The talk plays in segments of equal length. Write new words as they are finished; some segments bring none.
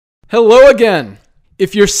Hello again.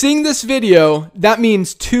 If you're seeing this video, that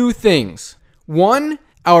means two things. One,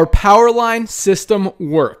 our Powerline system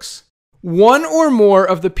works. One or more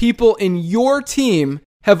of the people in your team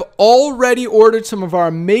have already ordered some of our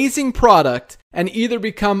amazing product and either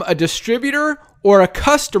become a distributor or a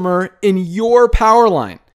customer in your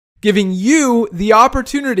Powerline, giving you the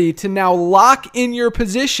opportunity to now lock in your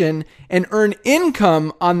position and earn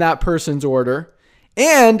income on that person's order.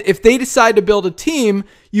 And if they decide to build a team,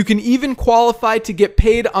 you can even qualify to get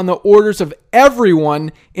paid on the orders of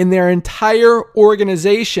everyone in their entire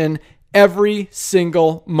organization every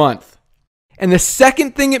single month. And the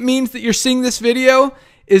second thing it means that you're seeing this video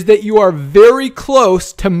is that you are very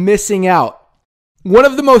close to missing out. One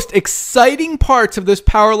of the most exciting parts of this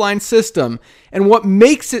Powerline system and what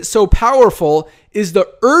makes it so powerful is the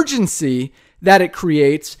urgency that it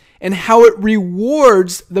creates and how it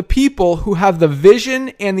rewards the people who have the vision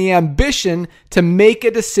and the ambition to make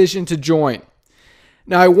a decision to join.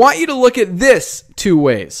 Now, I want you to look at this two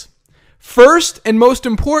ways. First, and most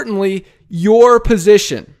importantly, your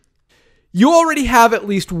position. You already have at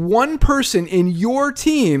least one person in your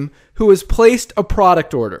team who has placed a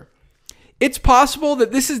product order. It's possible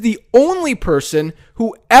that this is the only person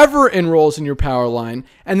who ever enrolls in your Powerline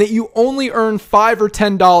and that you only earn $5 or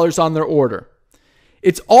 $10 on their order.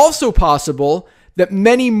 It's also possible that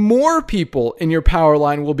many more people in your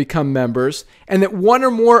Powerline will become members and that one or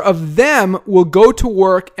more of them will go to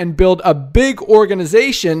work and build a big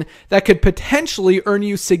organization that could potentially earn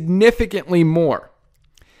you significantly more.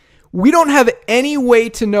 We don't have any way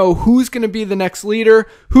to know who's going to be the next leader,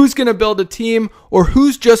 who's going to build a team, or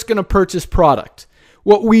who's just going to purchase product.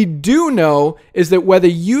 What we do know is that whether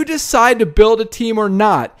you decide to build a team or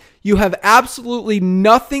not, you have absolutely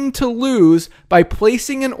nothing to lose by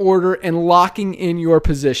placing an order and locking in your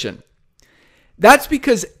position. That's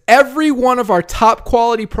because every one of our top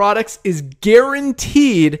quality products is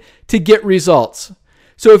guaranteed to get results.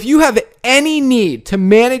 So if you have any need to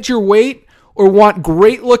manage your weight or want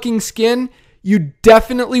great looking skin, you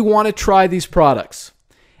definitely want to try these products.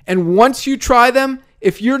 And once you try them,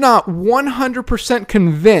 if you're not 100%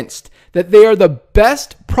 convinced that they are the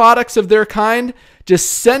best products of their kind,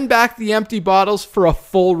 just send back the empty bottles for a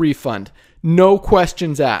full refund. No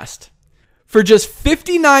questions asked. For just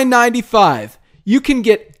 $59.95, you can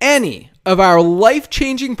get any of our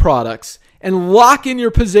life-changing products and lock in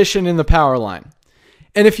your position in the Powerline.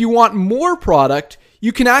 And if you want more product,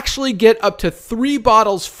 you can actually get up to 3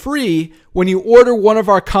 bottles free when you order one of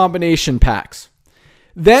our combination packs.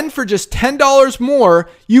 Then for just $10 more,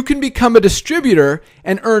 you can become a distributor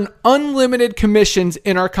and earn unlimited commissions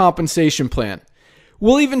in our compensation plan.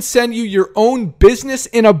 We'll even send you your own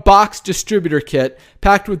business-in-a-box distributor kit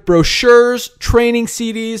packed with brochures, training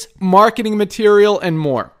CDs, marketing material, and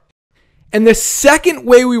more. And the second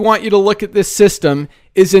way we want you to look at this system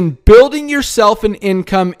is in building yourself an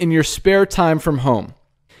income in your spare time from home.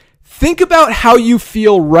 Think about how you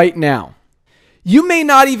feel right now. You may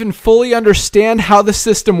not even fully understand how the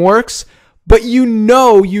system works, but you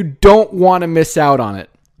know you don't want to miss out on it.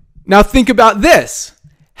 Now think about this.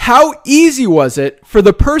 How easy was it for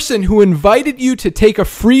the person who invited you to take a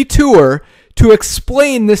free tour to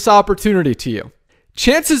explain this opportunity to you?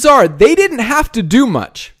 Chances are they didn't have to do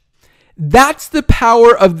much. That's the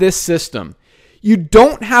power of this system. You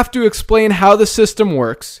don't have to explain how the system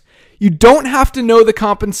works. You don't have to know the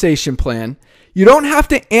compensation plan. You don't have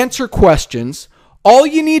to answer questions. All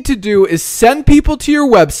you need to do is send people to your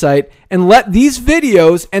website and let these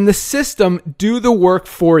videos and the system do the work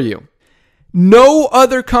for you. No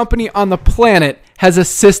other company on the planet has a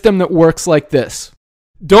system that works like this.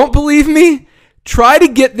 Don't believe me? Try to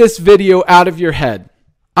get this video out of your head.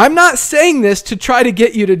 I'm not saying this to try to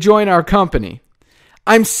get you to join our company.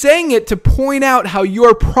 I'm saying it to point out how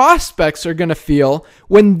your prospects are going to feel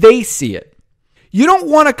when they see it. You don't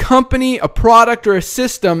want a company, a product, or a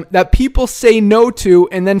system that people say no to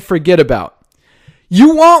and then forget about.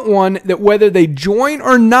 You want one that whether they join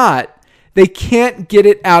or not, they can't get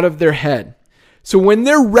it out of their head. So when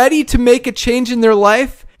they're ready to make a change in their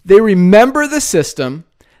life, they remember the system,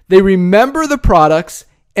 they remember the products,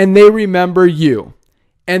 and they remember you,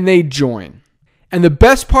 and they join. And the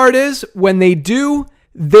best part is, when they do,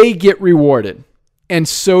 they get rewarded, and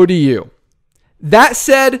so do you. That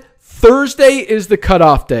said, Thursday is the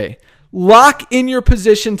cutoff day. Lock in your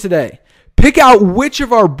position today. Pick out which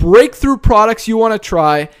of our breakthrough products you want to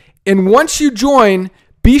try, and once you join,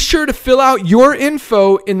 be sure to fill out your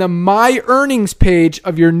info in the My Earnings page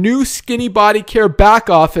of your new Skinny Body Care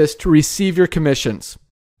back office to receive your commissions.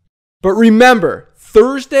 But remember,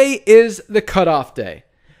 Thursday is the cutoff day.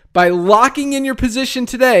 By locking in your position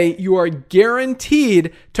today, you are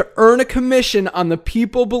guaranteed to earn a commission on the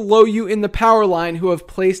people below you in the power line who have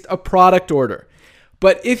placed a product order.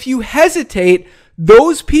 But if you hesitate,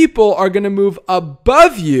 those people are going to move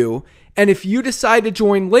above you. And if you decide to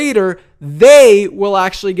join later, they will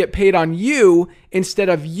actually get paid on you instead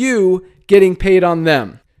of you getting paid on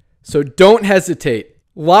them. So don't hesitate.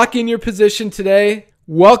 Lock in your position today.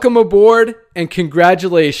 Welcome aboard and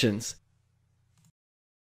congratulations.